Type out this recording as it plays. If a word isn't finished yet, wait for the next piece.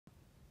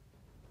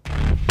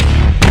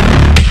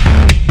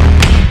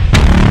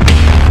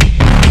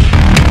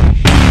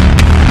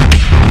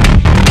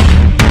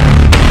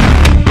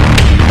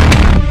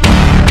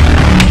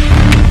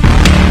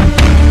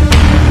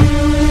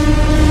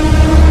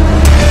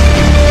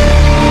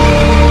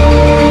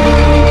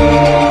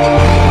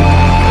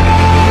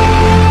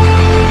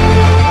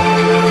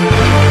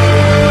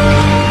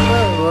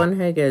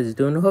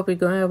doing? I hope you're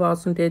going to have an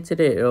awesome day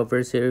today.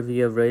 Arrowverse here. If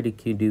you have ready,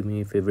 can you do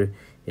me a favor?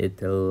 Hit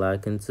the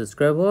like and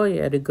subscribe. Oh,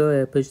 you had to go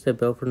ahead, push that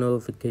bell for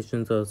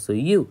notifications so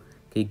you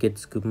can get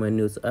to scoop my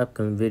newest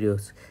upcoming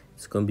videos.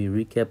 It's going to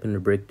be recapping the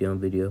breakdown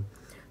video.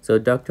 So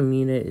Dr.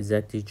 Mina is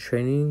actually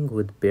training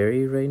with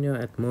Barry right now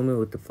at the moment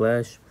with the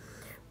Flash.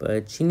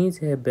 But she needs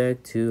to head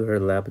back to her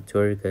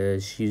laboratory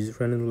because she's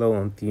running low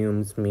on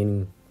fumes,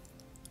 meaning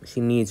she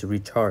needs to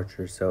recharge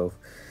herself.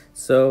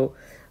 So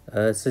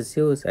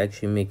Cecile is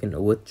actually making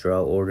a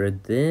withdrawal order.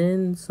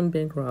 Then some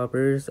bank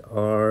robbers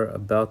are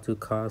about to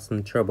cause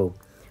some trouble.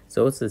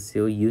 So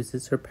Cecile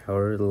uses her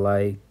power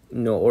like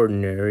no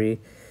ordinary,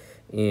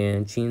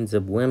 and she ends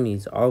up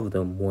whammies all of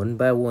them one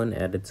by one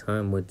at a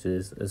time, which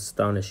is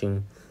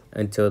astonishing,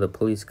 until the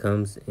police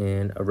comes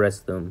and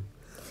arrests them.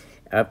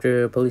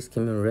 After police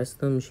came and arrest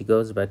them, she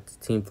goes back to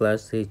Team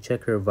Flash to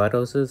check her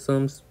vital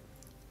systems.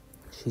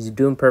 She's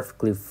doing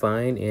perfectly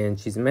fine, and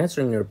she's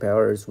mastering her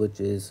powers, which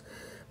is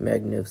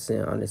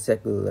magnificent on a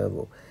secular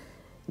level.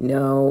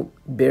 Now,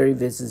 Barry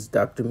visits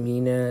Dr.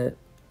 Mina,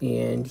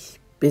 and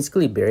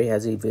basically Barry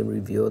hasn't even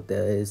revealed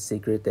his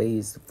secret that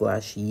he's the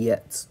Flash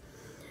yet.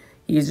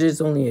 He's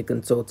just only a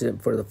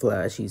consultant for the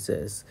Flash, he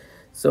says.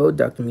 So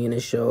Dr. Mina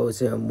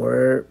shows him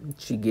where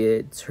she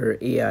gets her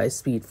AI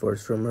Speed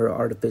Force from, her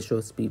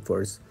artificial Speed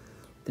Force.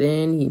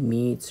 Then he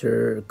meets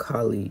her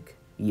colleague,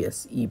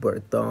 yes,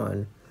 Efrat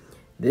Dor.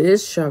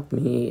 This shocked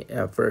me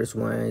at first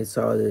when I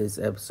saw this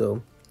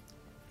episode.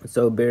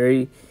 So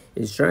Barry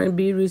is trying to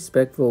be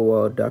respectful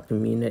while Dr.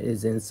 Mina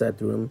is inside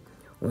the room.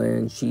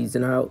 When she's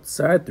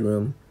outside the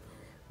room,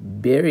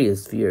 Barry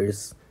is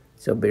fierce.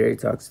 So Barry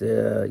talks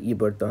to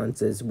Efrat Dor and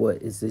says, "What,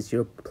 is this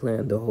your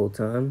plan the whole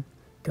time?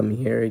 Coming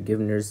here,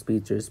 giving her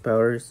speechless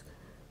powers,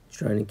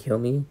 trying to kill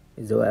me?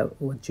 Is that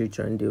what you're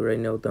trying to do right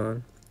now,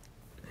 Don?"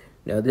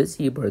 Now this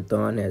Efrat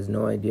Dor has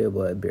no idea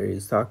what Barry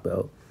is talking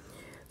about.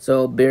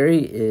 So Barry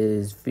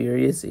is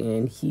furious,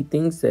 and he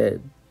thinks that,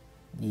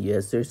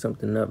 yes, there's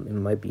something up. It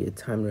might be a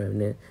time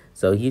remnant.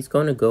 So he's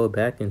going to go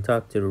back and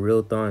talk to the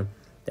real Dawn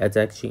that's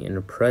actually in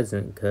the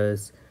present,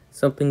 because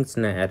something's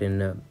not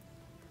adding up.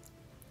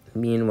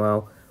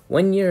 Meanwhile,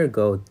 1 year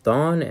ago,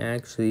 Dawn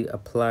actually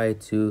applied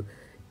to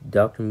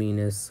Dr.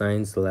 Mina's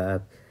science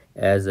lab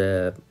as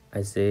a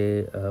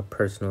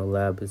personal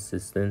lab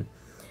assistant.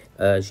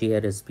 She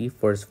had a Speed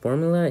Force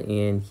formula,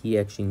 and he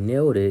actually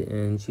nailed it,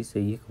 and she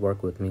said, "You can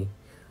work with me."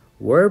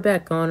 We're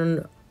back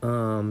on,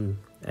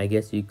 I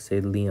guess you could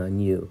say,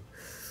 Leon U.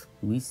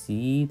 We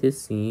see the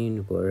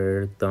scene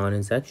where Dawn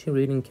is actually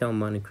reading Count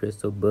Monte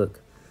Cristo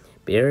book.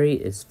 Barry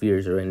is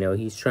fierce right now.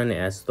 He's trying to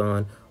ask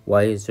Dawn,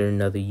 why is there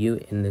another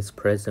you in this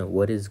present?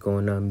 What is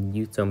going on?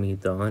 You tell me,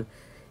 Dawn.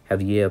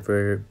 Have you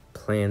ever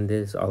planned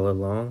this all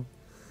along?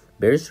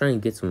 Barry's trying to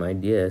get some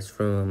ideas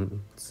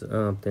from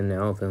something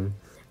out of him.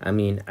 I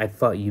mean, I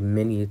fought you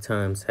many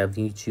times.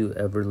 Haven't you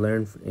ever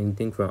learned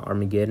anything from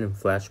Armageddon and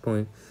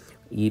Flashpoint?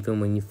 Even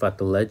when you fought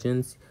the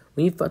Legends?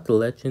 When you fought the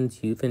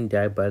Legends, you even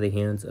died by the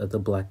hands of the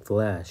Black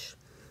Flash.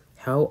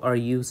 How are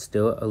you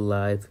still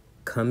alive,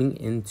 coming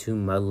into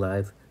my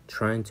life,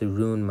 trying to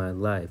ruin my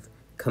life,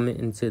 coming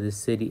into the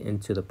city,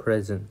 into the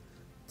present?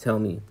 Tell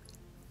me.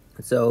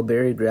 So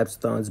Barry grabs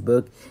Dawn's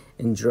book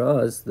and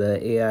draws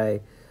the AI,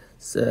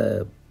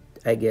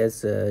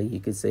 you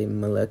could say,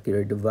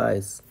 molecular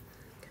device.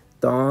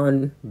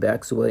 Dawn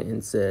backs away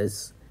and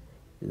says,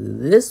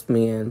 this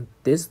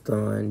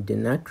Dawn, did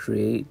not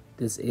create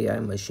this AI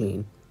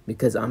machine,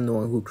 because I'm the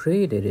one who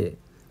created it.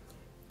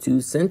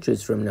 2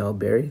 centuries from now,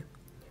 Barry.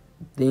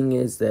 Thing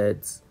is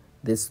that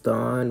this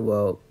Dawn,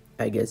 well,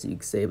 I guess you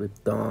could say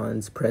with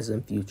Dawn's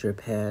present, future,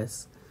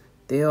 past,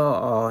 they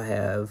all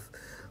have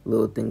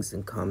little things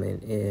in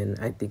common, and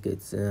I think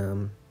it's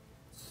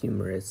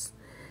humorous.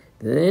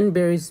 Then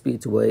Barry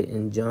speeds away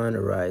and John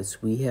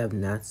arrives. We have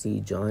not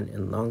seen John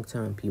in a long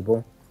time,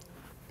 people.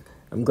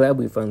 I'm glad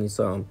we finally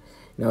saw him.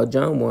 Now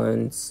John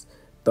wants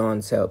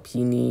Dawn's help.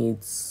 He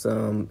needs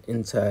some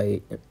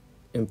inside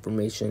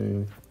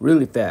information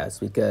really fast,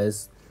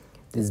 because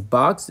this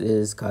box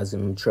is causing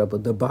him trouble.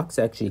 The box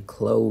actually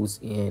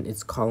closed and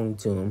it's calling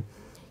to him.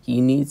 He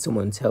needs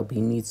someone's help.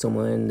 He needs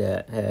someone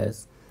that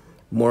has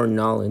more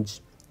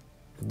knowledge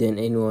than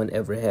anyone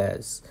ever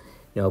has.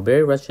 Now,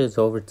 Barry rushes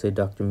over to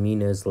Dr.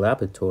 Mina's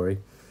laboratory.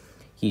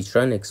 He's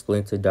trying to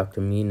explain to Dr.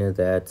 Mina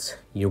that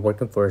you're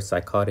working for a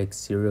psychotic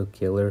serial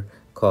killer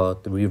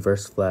called the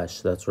Reverse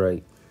Flash. That's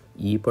right.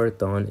 Efrat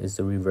Dor is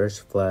the Reverse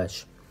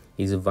Flash.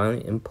 He's a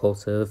violent,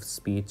 impulsive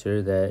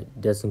speedster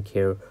that doesn't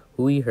care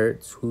who he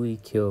hurts, who he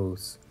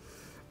kills.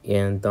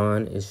 And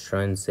Dawn is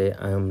trying to say,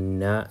 I'm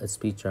not a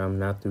speedster, I'm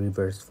not the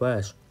Reverse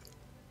Flash.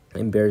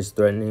 And Barry's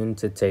threatening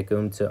to take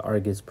him to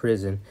Argus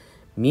prison.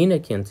 Mina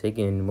can't take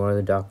it anymore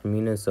than Dr.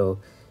 Mina, so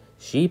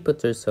she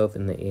puts herself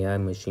in the AI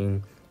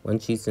machine. When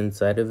she's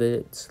inside of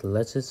it,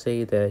 let's just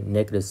say that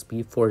negative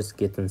Speed Force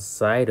gets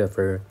inside of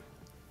her.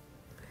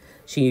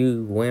 She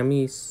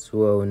whammies,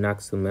 well,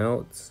 knocks him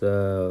out.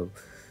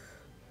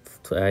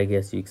 I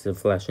guess you could say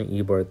flashing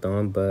Efrat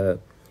Dor,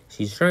 but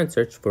she's trying to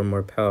search for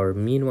more power.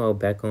 Meanwhile,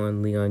 back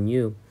on Leon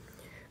U,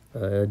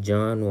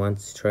 John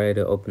wants to try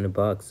to open the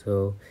box,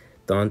 so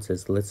Dawn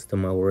says, listen to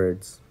my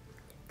words.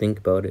 Think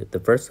about it. The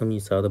first time you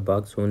saw the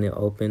box, when it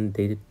opened,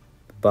 the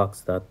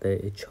box thought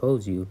that it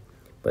chose you.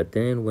 But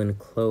then when it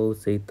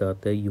closed, they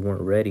thought that you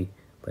weren't ready.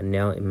 But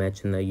now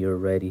imagine that you're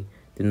ready.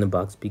 Then the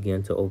box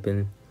began to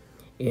open.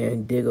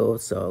 And Diggle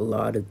saw a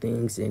lot of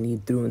things, and he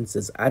threw and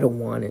says, I don't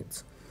want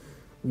it.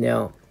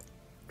 Now,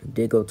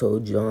 Diggle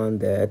told John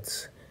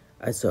that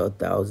I saw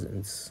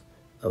thousands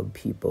of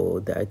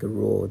people that I could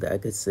rule, that I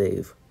could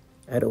save.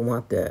 I don't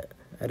want that.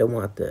 I don't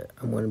want that.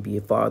 I want to be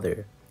a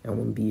father. I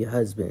want to be a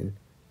husband,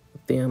 a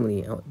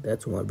family.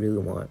 That's what I really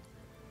want.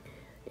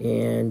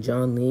 And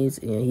John leaves,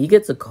 and he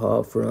gets a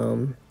call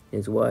from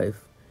his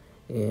wife.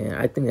 And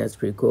I think that's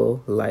pretty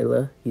cool.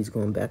 Lila, he's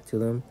going back to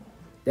them.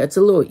 That's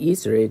a little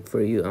Easter egg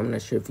for you. I'm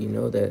not sure if you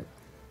know that.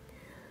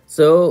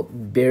 So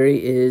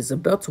Barry is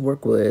about to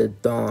work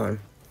with Dawn,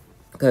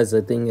 because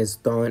the thing is,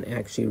 Dawn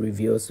actually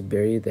reveals to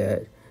Barry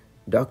that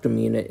Dr.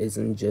 Mina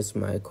isn't just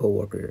my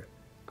co-worker.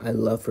 I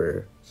love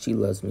her. She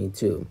loves me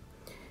too.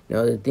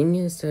 Now the thing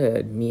is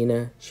that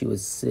Mina, she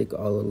was sick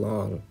all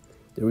along.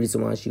 The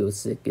reason why she was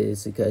sick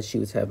is because she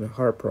was having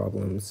heart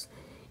problems.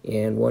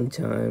 And one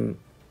time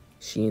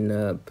she ended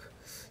up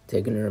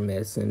taking her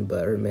medicine,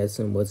 but her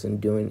medicine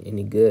wasn't doing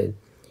any good.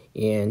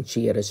 And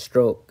she had a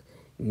stroke.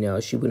 Now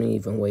she wouldn't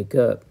even wake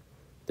up.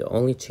 The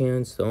only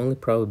chance, the only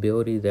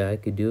probability that I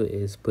could do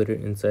is put her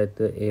inside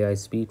the AI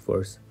Speed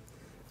Force.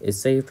 It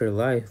saved her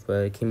life,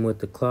 but it came with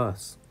the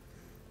cost,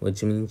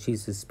 which means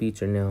she's a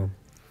speedster now.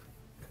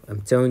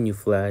 I'm telling you,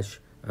 Flash,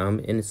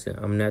 I'm innocent.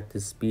 I'm not the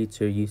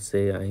speedster you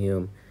say I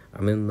am.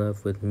 I'm in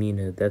love with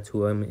Mina. That's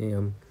who I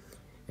am.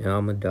 And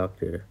I'm a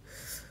doctor.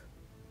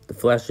 The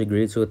Flash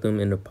agrees with him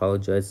and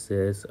apologizes,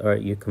 says,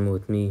 alright, you're coming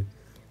with me.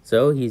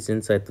 So he's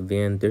inside the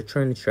van. They're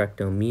trying to track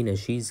down Mina.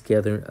 She's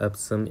gathering up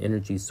some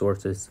energy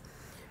sources.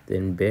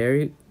 Then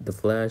Barry, the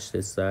Flash,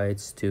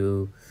 decides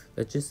to,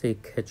 let's just say,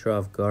 catch her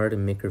off guard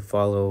and make her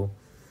follow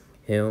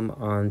him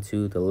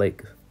onto the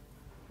lake.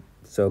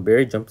 So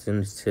Barry jumps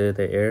into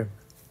the air,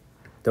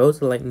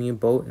 throws a lightning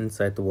bolt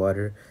inside the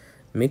water,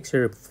 makes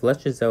her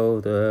flushes out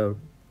of the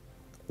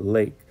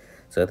lake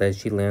so that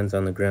she lands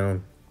on the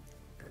ground.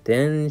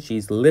 Then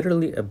she's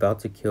literally about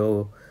to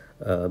kill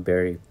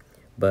Barry.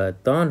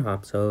 But Dawn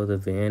hops out of the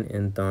van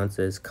and Dawn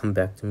says, come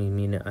back to me,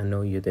 Mina, I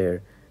know you're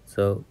there.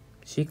 So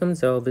she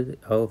comes out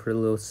of her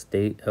little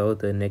state, out of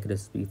the negative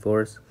speed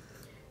force.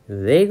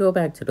 They go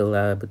back to the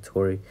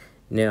laboratory.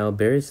 Now,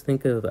 Barry's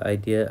thinking of the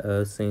idea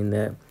of saying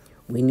that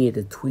we need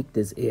to tweak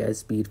this AI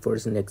speed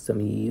force next time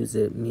you use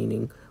it,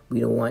 meaning we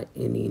don't want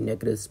any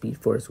negative speed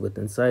force with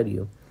inside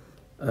you.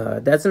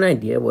 That's an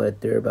idea what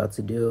they're about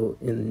to do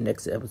in the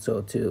next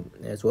episode too,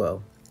 as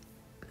well.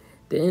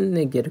 Then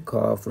they get a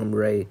call from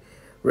Ray.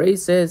 Ray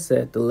says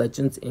that the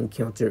Legends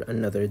encounter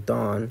another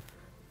Dawn,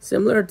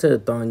 similar to the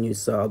Dawn you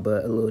saw,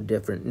 but a little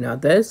different. Now,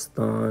 this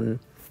Dawn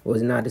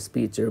was not a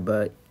speedster,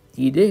 but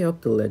he did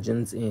help the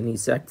Legends, and he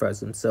sacrificed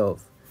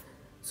himself.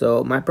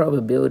 So my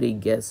probability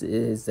guess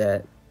is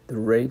that the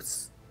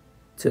Wraiths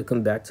took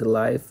him back to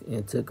life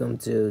and took him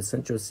to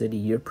Central City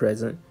year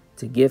present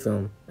to give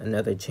him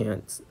another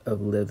chance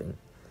of living.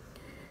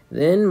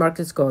 Then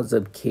Marcus calls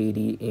up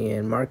Katie,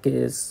 and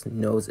Marcus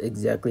knows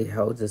exactly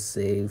how to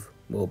save,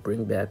 will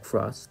bring back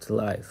Frost to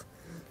life,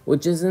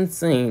 which is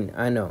insane,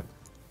 I know.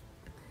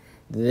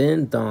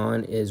 Then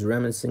Dawn is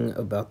reminiscing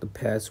about the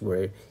past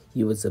where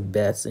he was the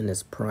best in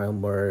his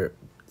prime, where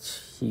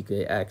he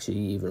could actually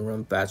even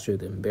run faster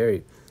than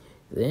Barry.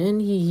 Then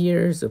he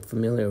hears a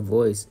familiar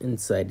voice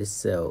inside the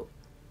cell.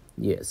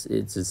 Yes,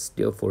 it's a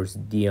Steel Force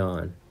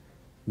Dion.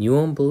 You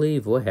won't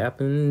believe what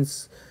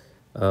happens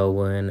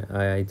when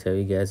I tell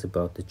you guys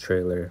about the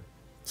trailer.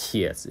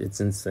 Yes, it's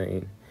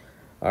insane.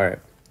 Alright,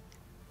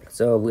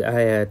 so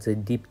I had to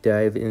deep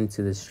dive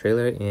into this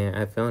trailer, and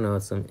I found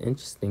out some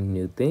interesting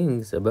new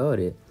things about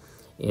it.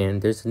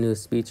 And there's a new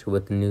speech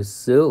with a new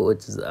suit,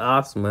 which is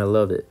awesome. I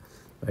love it.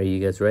 Are you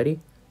guys ready?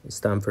 It's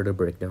time for the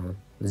breakdown.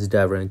 Let's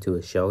dive right into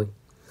it, shall we?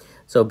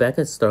 So back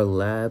at Star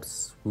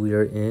Labs, we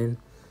are in.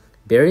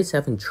 Barry's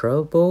having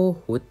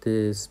trouble with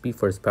the Speed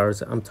Force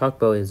powers. I'm talking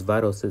about his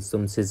vital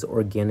systems, his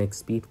organic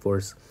Speed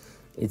Force.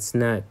 It's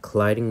not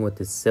colliding with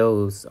the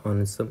cells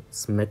on some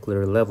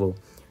molecular level.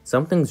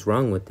 Something's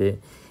wrong with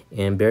it,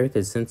 and Barry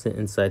can sense it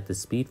inside the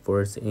Speed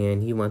Force,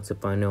 and he wants to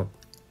find out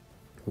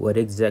what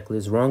exactly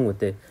is wrong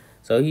with it.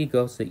 So he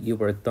goes to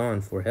Efrat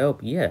Dor for help.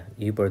 Yeah,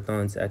 Efrat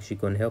Dor's actually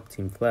going to help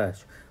Team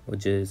Flash,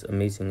 which is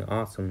amazing,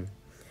 awesome.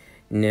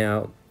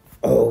 Now,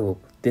 oh,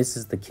 this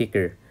is the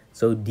kicker.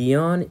 So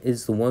Dion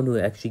is the one who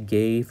actually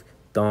gave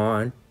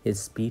Dawn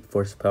his Speed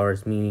Force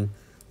powers, meaning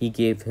he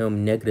gave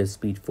him negative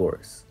Speed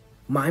Force.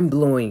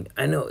 Mind-blowing.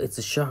 I know, it's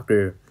a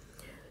shocker.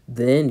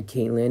 Then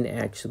Keiynan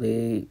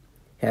actually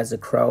has a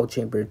cryo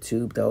chamber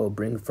tube that will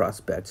bring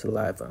Frost back to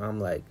life. I'm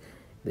like,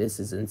 this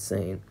is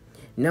insane.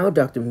 Now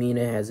Dr.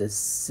 Mina has a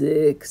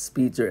sick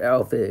speedster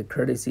outfit,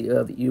 courtesy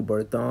of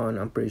Efrat Dor.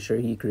 I'm pretty sure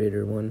he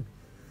created one.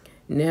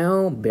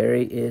 Now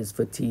Barry is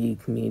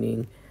fatigued,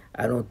 meaning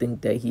I don't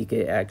think that he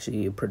could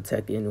actually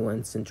protect anyone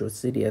in Central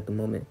City at the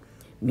moment.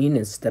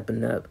 Mina's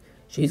stepping up.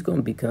 She's going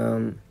to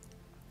become,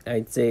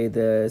 I'd say,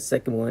 the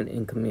second one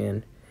in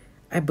command.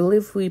 I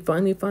believe we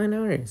finally find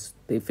ours.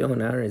 They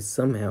found ours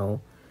somehow.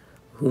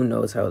 Who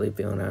knows how they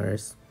found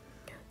ours?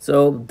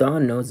 So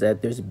Dawn knows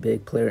that there's a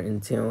big player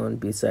in town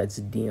besides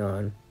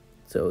Dion.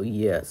 So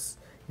yes,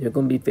 they're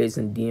going to be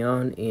facing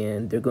Dion,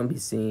 and they're going to be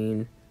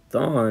seeing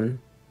Dawn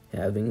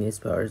having his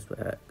powers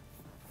back.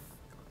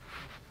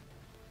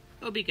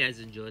 Hope you guys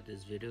enjoyed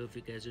this video. If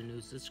you guys are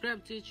new,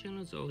 subscribe to the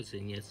channel as always,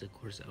 and yes, of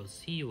course, I'll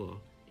see you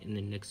all in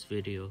the next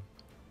video.